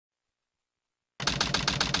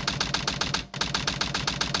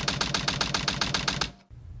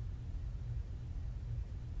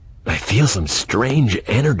feel some strange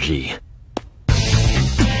energy.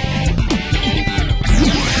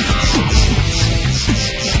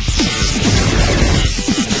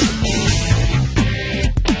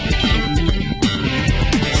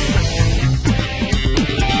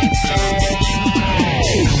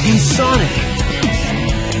 He's Sonic!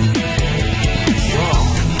 Whoa,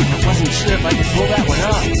 I wasn't sure if I could pull that one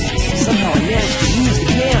off. Somehow I managed to use the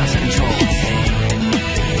chaos control.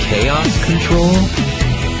 Chaos control?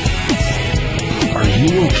 Are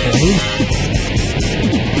you okay?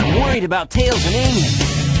 I'm worried about Tails and Amy.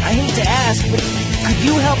 I hate to ask, but could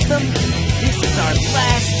you help them? This is our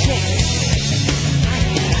last chance.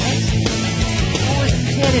 Before the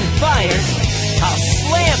cannon fires, I'll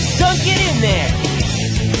slam dunk it in there!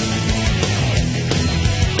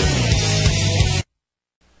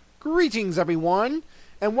 Greetings everyone,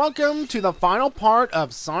 and welcome to the final part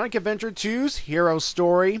of Sonic Adventure 2's Hero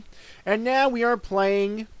Story. And now we are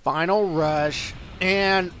playing Final Rush,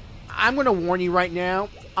 and I'm going to warn you right now,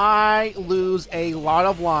 I lose a lot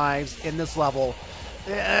of lives in this level.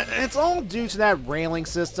 It's all due to that railing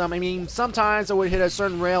system. I mean, sometimes I would hit a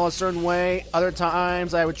certain rail a certain way, other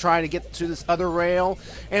times I would try to get to this other rail,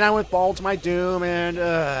 and I would fall to my doom,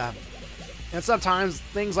 and sometimes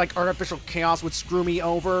things like artificial chaos would screw me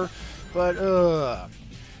over, but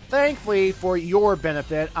thankfully for your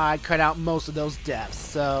benefit, I cut out most of those deaths,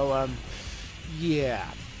 so yeah.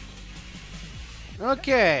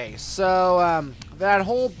 Okay, so that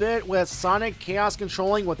whole bit with Sonic chaos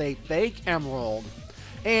controlling with a fake emerald,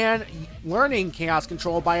 and learning chaos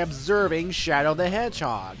control by observing Shadow the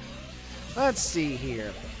Hedgehog. Let's see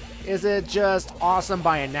here. Is it just awesome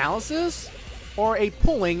by analysis, or a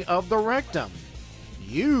pulling of the rectum?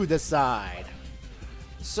 You decide.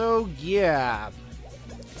 So yeah,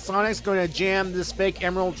 Sonic's going to jam this fake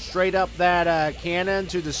emerald straight up that cannon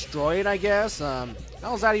to destroy it, I guess. How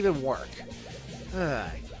does that even work?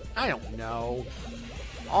 I don't know.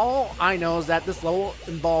 All I know is that this level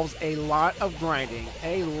involves a lot of grinding.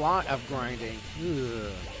 A lot of grinding.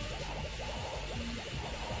 Ugh.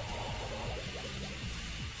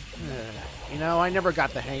 You know, I never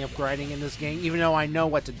got the hang of grinding in this game, even though I know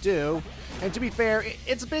what to do. And to be fair,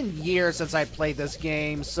 it's been years since I played this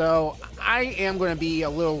game, so I am going to be a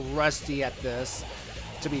little rusty at this,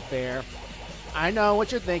 to be fair. I know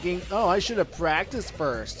what you're thinking. Oh, I should have practiced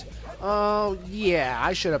first. Oh, yeah,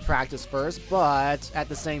 I should have practiced first, but at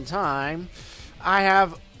the same time, I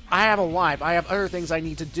have a life. I have other things I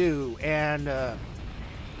need to do, and,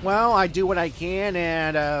 well, I do what I can,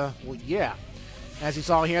 and, well, yeah. As you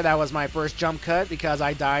saw here, that was my first jump cut because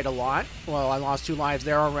I died a lot. Well, I lost 2 lives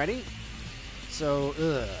there already. So,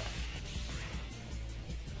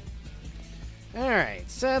 Alright,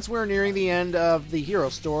 since we're nearing the end of the hero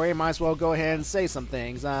story, I might as well go ahead and say some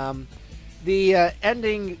things. The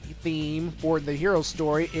ending theme for the hero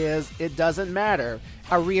story is It Doesn't Matter.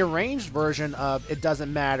 A rearranged version of It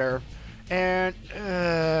Doesn't Matter. And,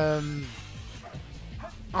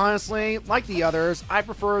 honestly, like the others, I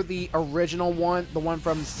prefer the original one, the one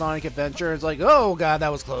from Sonic Adventure. It's like, oh god,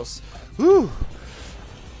 that was close. Whew.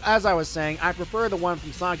 As I was saying, I prefer the one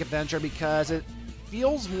from Sonic Adventure because it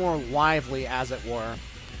feels more lively, as it were.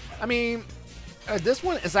 I mean, this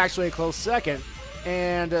one is actually a close second,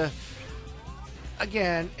 and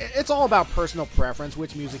again, it's all about personal preference,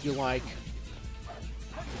 which music you like.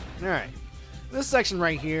 Alright, this section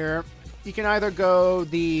right here, you can either go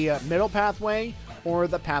the middle pathway or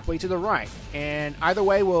the pathway to the right, and either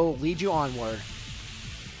way will lead you onward.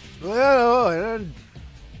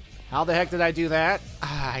 How the heck did I do that?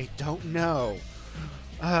 I don't know.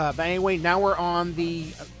 But anyway, now we're on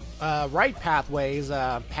the right pathway's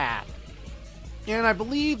path. And I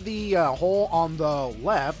believe the hole on the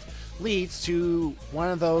left leads to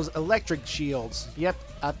one of those electric shields. Yep,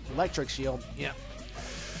 electric shield. Yep.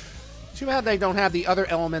 Too bad they don't have the other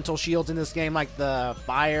elemental shields in this game, like the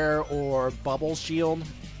fire or bubble shield.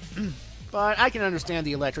 But I can understand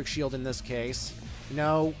the electric shield in this case. You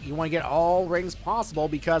know, you want to get all rings possible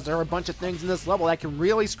because there are a bunch of things in this level that can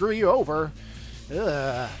really screw you over.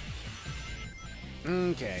 Ugh.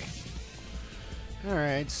 Okay.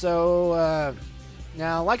 Alright, so,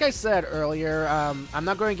 now, like I said earlier, I'm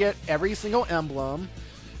not going to get every single emblem,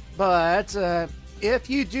 but,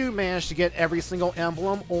 if you do manage to get every single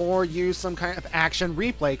emblem or use some kind of action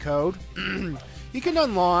replay code, you can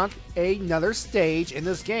unlock another stage in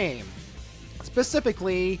this game.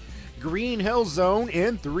 Specifically, Green Hill Zone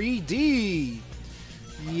in 3D.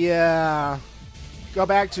 Yeah. Go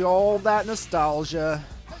back to all that nostalgia.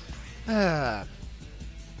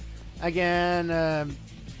 Again,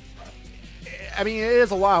 I mean, it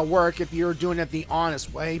is a lot of work if you're doing it the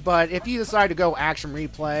honest way, but if you decide to go action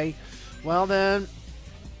replay, well then,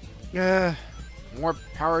 more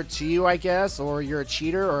power to you, I guess, or you're a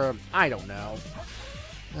cheater, or I don't know.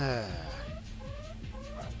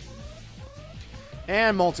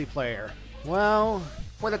 And multiplayer. Well,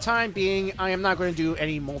 for the time being, I am not going to do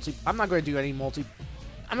any multiplayer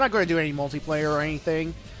or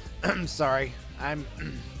anything. I'm sorry. I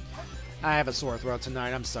have a sore throat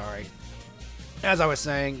tonight. I'm sorry. As I was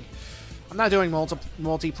saying, I'm not doing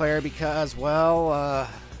multiplayer because, well,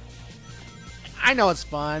 I know it's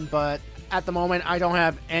fun, but at the moment I don't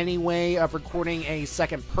have any way of recording a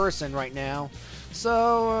second person right now.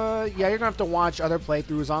 So, yeah, you're going to have to watch other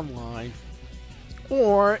playthroughs online.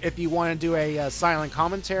 Or, if you want to do a silent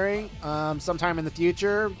commentary sometime in the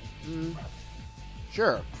future,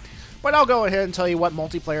 sure. But I'll go ahead and tell you what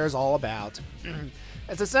multiplayer is all about.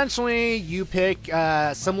 It's essentially you pick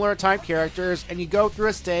similar type characters and you go through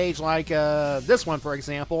a stage like this one, for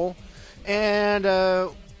example. And,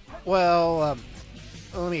 well,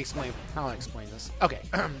 let me explain how I explain this. Okay.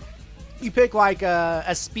 You pick like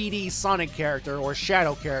a speedy Sonic character or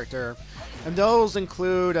Shadow character. And those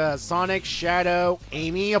include Sonic, Shadow,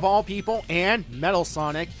 Amy of all people, and Metal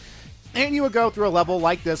Sonic. And you would go through a level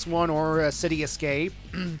like this one or a City Escape.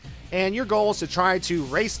 And your goal is to try to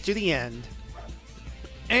race to the end.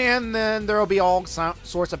 And then there will be all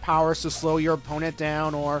sorts of powers to slow your opponent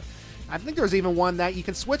down, or I think there's even one that you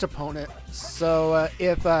can switch opponent. So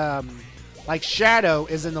if like Shadow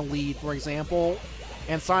is in the lead, for example,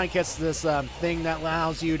 and Sonic gets this thing that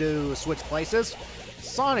allows you to switch places,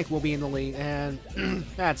 Sonic will be in the lead, and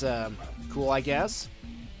that's cool, I guess.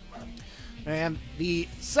 And the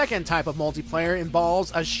second type of multiplayer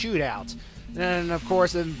involves a shootout. And of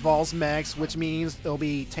course it involves mechs, which means there'll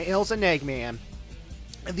be Tails and Eggman.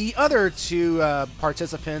 The other two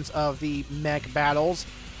participants of the mech battles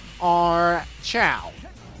are Chow.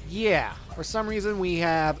 Yeah, for some reason we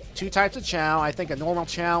have two types of Chow. I think a normal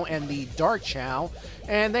Chow and the Dark Chow.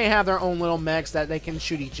 And they have their own little mechs that they can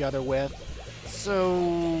shoot each other with.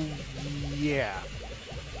 So, yeah.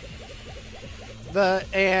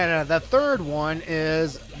 The third one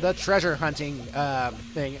is the treasure hunting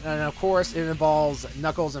thing. And of course it involves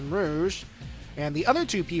Knuckles and Rouge. And the other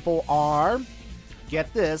two people are,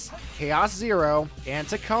 get this, Chaos Zero and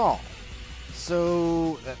Tikal.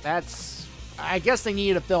 So that's, I guess they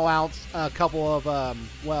needed to fill out a couple of,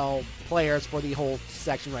 well, players for the whole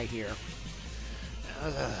section right here.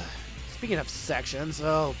 Speaking of sections,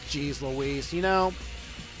 oh geez Louise, you know,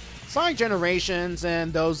 Sonic Generations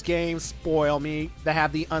and those games spoil me that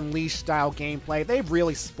have the Unleashed style gameplay. They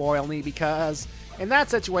really spoil me because in that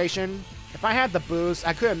situation, if I had the boost,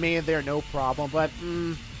 I could have made it there no problem, but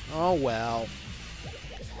oh well.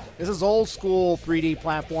 This is old school 3D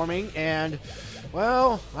platforming, and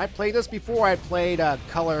well, I played this before I played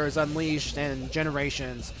Colors, Unleashed, and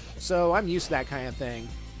Generations, so I'm used to that kind of thing.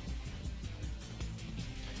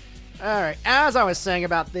 Alright, as I was saying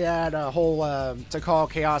about that whole Tikal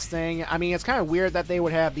Chaos thing, I mean, it's kind of weird that they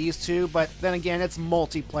would have these two, but then again, it's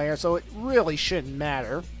multiplayer, so it really shouldn't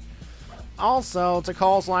matter. Also,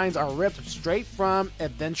 Tikal's lines are ripped straight from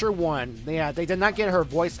Adventure 1. Yeah, they did not get her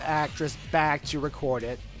voice actress back to record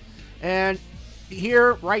it. And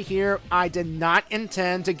here, right here, I did not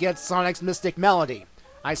intend to get Sonic's Mystic Melody.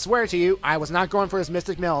 I swear to you, I was not going for his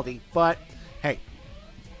Mystic Melody, but hey,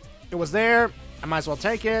 it was there. I might as well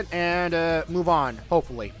take it and move on,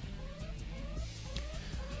 hopefully.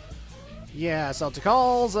 Yeah, so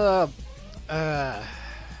Tikal's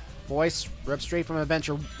voice ripped straight from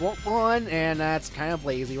Adventure 1, and that's kind of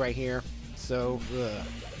lazy right here. So, well,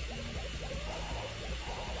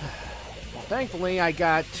 thankfully, I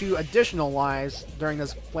got 2 additional lives during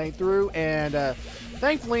this playthrough, and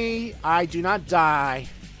thankfully, I do not die,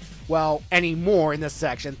 well, anymore in this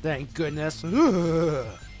section, thank goodness.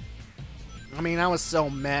 I mean, I was so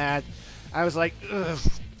mad. I was like, ugh.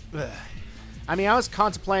 I mean, I was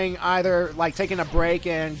contemplating either, like, taking a break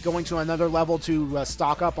and going to another level to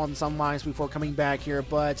stock up on some lines before coming back here,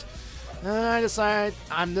 but I decided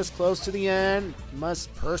I'm this close to the end,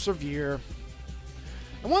 must persevere.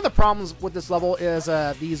 And one of the problems with this level is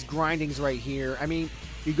these grindings right here. I mean,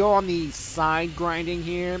 you go on the side grinding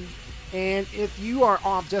here, and if you are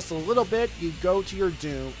off just a little bit, you go to your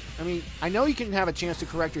doom. I mean, I know you can have a chance to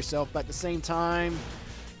correct yourself, but at the same time,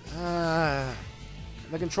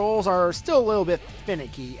 the controls are still a little bit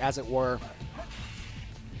finicky, as it were.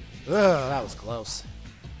 Ugh, that was close.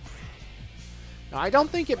 Now, I don't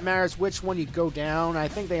think it matters which one you go down. I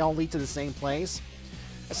think they all lead to the same place.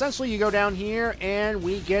 Essentially, you go down here, and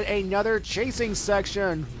we get another chasing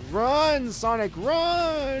section. Run, Sonic,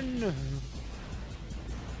 run!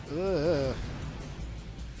 Ugh.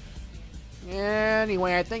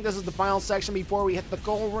 Anyway, I think this is the final section before we hit the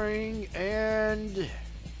goal ring, and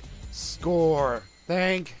score.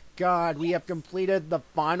 Thank God, we have completed the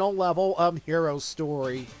final level of Hero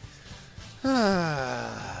Story. It's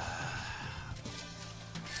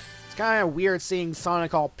kind of weird seeing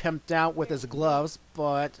Sonic all pimped out with his gloves,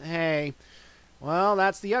 but hey, well,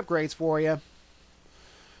 that's the upgrades for you.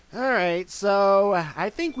 Alright, so I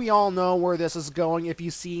think we all know where this is going if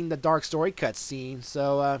you've seen the Dark Story cutscene,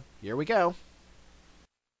 so here we go.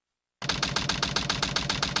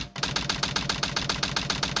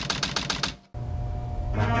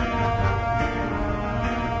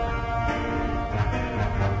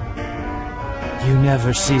 You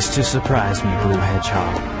never cease to surprise me, Blue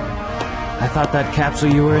Hedgehog. I thought that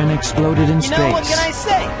capsule you were in exploded in space. You know, what can I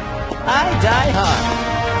say? I die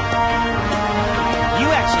hard. You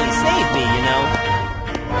actually saved me, you know.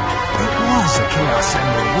 It was a Chaos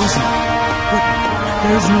Emerald, wasn't it? But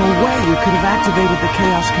there's no way you could have activated the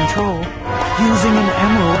Chaos Control using an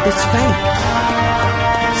emerald that's fake.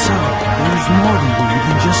 So, there's more to you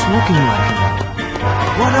than just looking like me.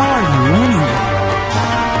 What are you, anyway?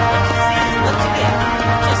 Once again,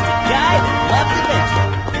 just a guy that loves adventure.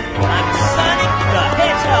 I'm Sonic the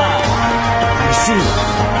Hedgehog. I see,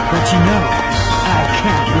 but you know, I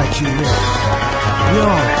can't let you live. Your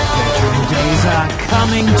adventuring days are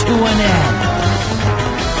coming to an end.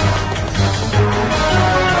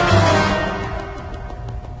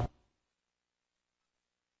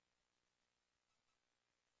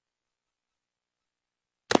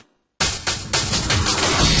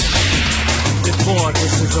 Before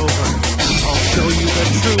this is over, I'll show you the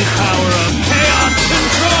true power of Chaos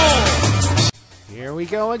Control! Here we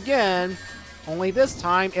go again. Only this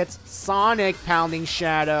time it's Sonic pounding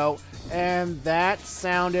Shadow, and that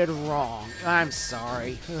sounded wrong. I'm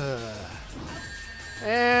sorry.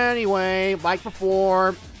 Anyway, like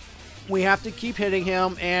before, we have to keep hitting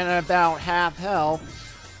him, and at about half health,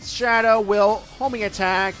 Shadow will homing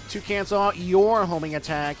attack to cancel out your homing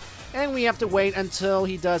attack, and we have to wait until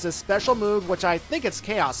he does his special move, which I think it's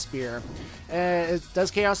Chaos Spear.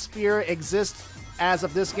 Does Chaos Spear exist as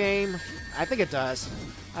of this game? I think it does.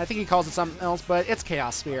 I think he calls it something else, but it's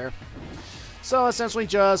Chaos Spear. So essentially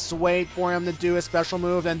just wait for him to do his special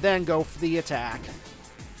move and then go for the attack.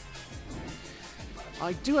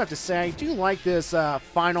 I do have to say, I do like this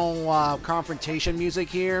final confrontation music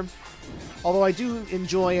here. Although I do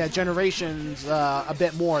enjoy Generations a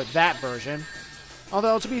bit more, that version.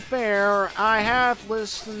 Although, to be fair, I have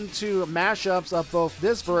listened to mashups of both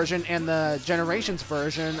this version and the Generations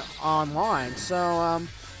version online. So,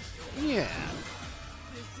 yeah.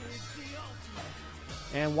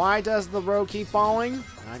 And why does the road keep falling?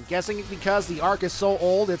 I'm guessing because the arc is so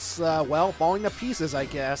old, it's, well, falling to pieces, I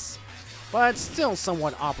guess. But it's still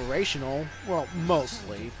somewhat operational. Well,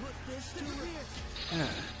 mostly.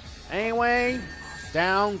 Anyway,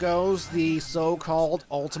 down goes the so-called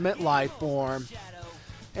ultimate life form.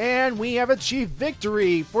 And we have achieved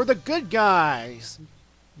victory for the good guys!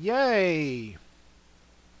 Yay!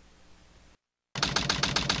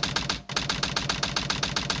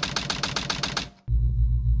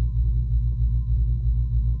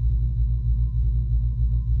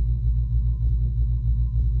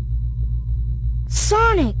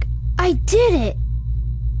 Sonic! I did it!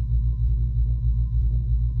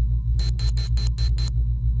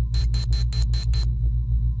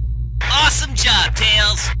 Awesome job,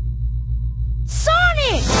 Tails.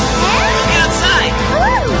 Sonic! Look outside.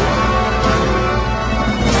 Ooh!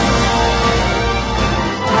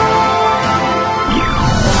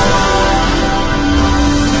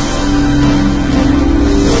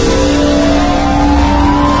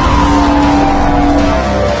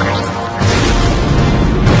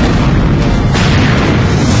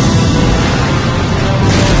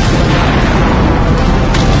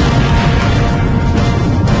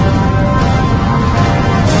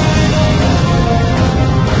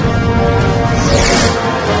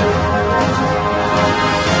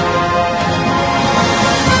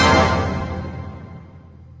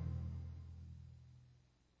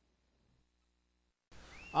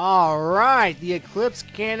 Alright, the Eclipse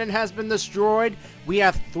Cannon has been destroyed. We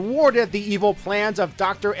have thwarted the evil plans of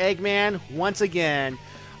Dr. Eggman once again.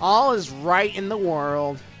 All is right in the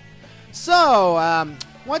world. So,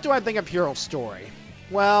 what do I think of Hero Story?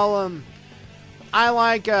 Well, I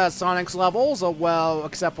like Sonic's levels, well,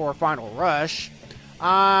 except for Final Rush.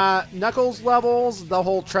 Knuckles' levels, the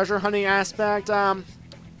whole treasure hunting aspect,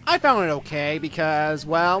 I found it okay because,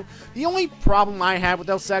 well, the only problem I had with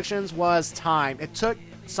those sections was time. It took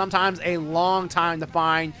sometimes a long time to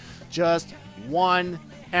find just one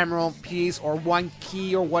emerald piece or one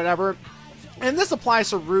key or whatever. And this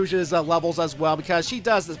applies to Rouge's levels as well, because she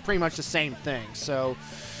does pretty much the same thing. So,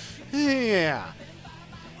 yeah.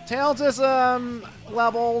 Tails'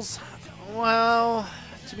 levels, well,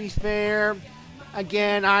 to be fair,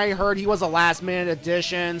 again, I heard he was a last-minute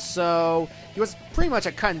addition, so he was pretty much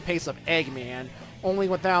a cut and paste of Eggman, only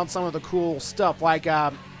without some of the cool stuff like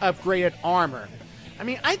upgraded armor. I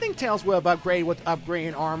mean, I think Tails would have upgraded with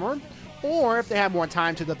upgraded armor, or if they had more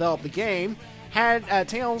time to develop the game, had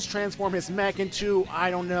Tails transform his mech into, I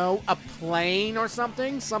don't know, a plane or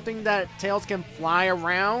something? Something that Tails can fly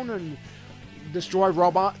around and destroy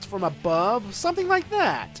robots from above? Something like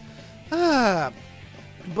that.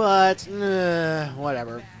 But,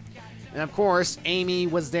 whatever. And of course, Amy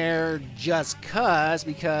was there just because,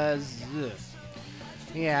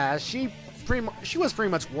 yeah, she was pretty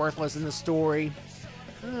much worthless in the story.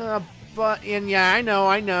 And yeah, I know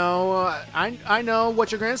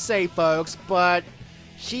what you're gonna say, folks, but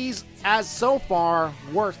she's, as so far,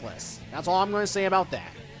 worthless. That's all I'm gonna say about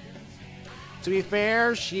that. To be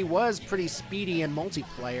fair, she was pretty speedy in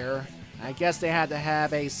multiplayer. I guess they had to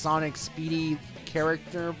have a Sonic speedy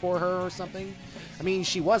character for her or something. I mean,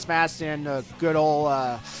 she was fast in good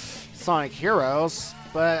old Sonic Heroes,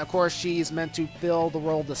 but of course she's meant to fill the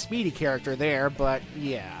role of the speedy character there, but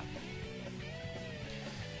yeah.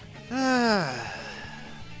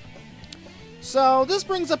 So, this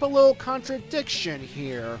brings up a little contradiction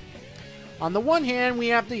here. On the one hand, we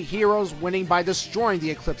have the heroes winning by destroying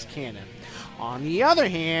the Eclipse Cannon. On the other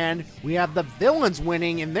hand, we have the villains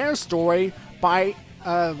winning in their story by,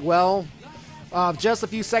 just a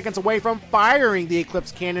few seconds away from firing the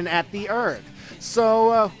Eclipse Cannon at the Earth.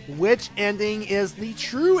 So, which ending is the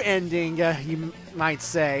true ending, you might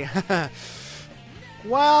say?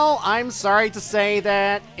 Well, I'm sorry to say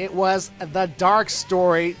that it was the dark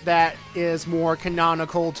story that is more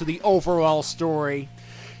canonical to the overall story.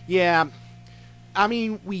 Yeah, I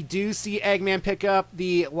mean, we do see Eggman pick up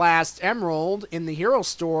the last emerald in the hero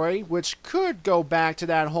story, which could go back to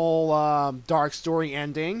that whole dark story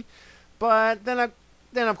ending. But then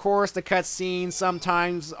of course, the cutscenes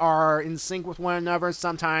sometimes are in sync with one another,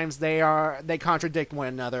 sometimes they contradict one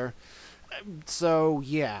another. So,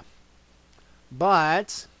 yeah.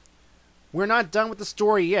 But we're not done with the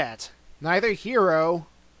story yet. Neither hero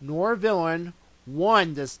nor villain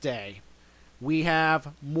won this day. We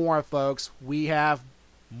have more, folks. We have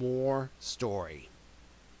more story.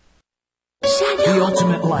 The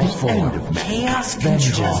ultimate life form. Chaos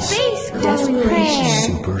vengeance. Space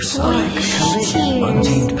desperation. Supersonic collision.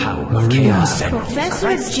 Untamed power of chaos and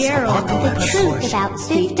Professor Gerald, the truth about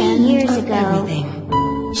 50 years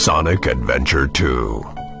ago. Sonic Adventure 2.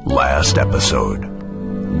 Last episode.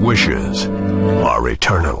 Wishes are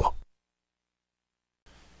eternal.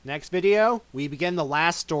 Next video, we begin the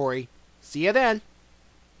last story. See you then.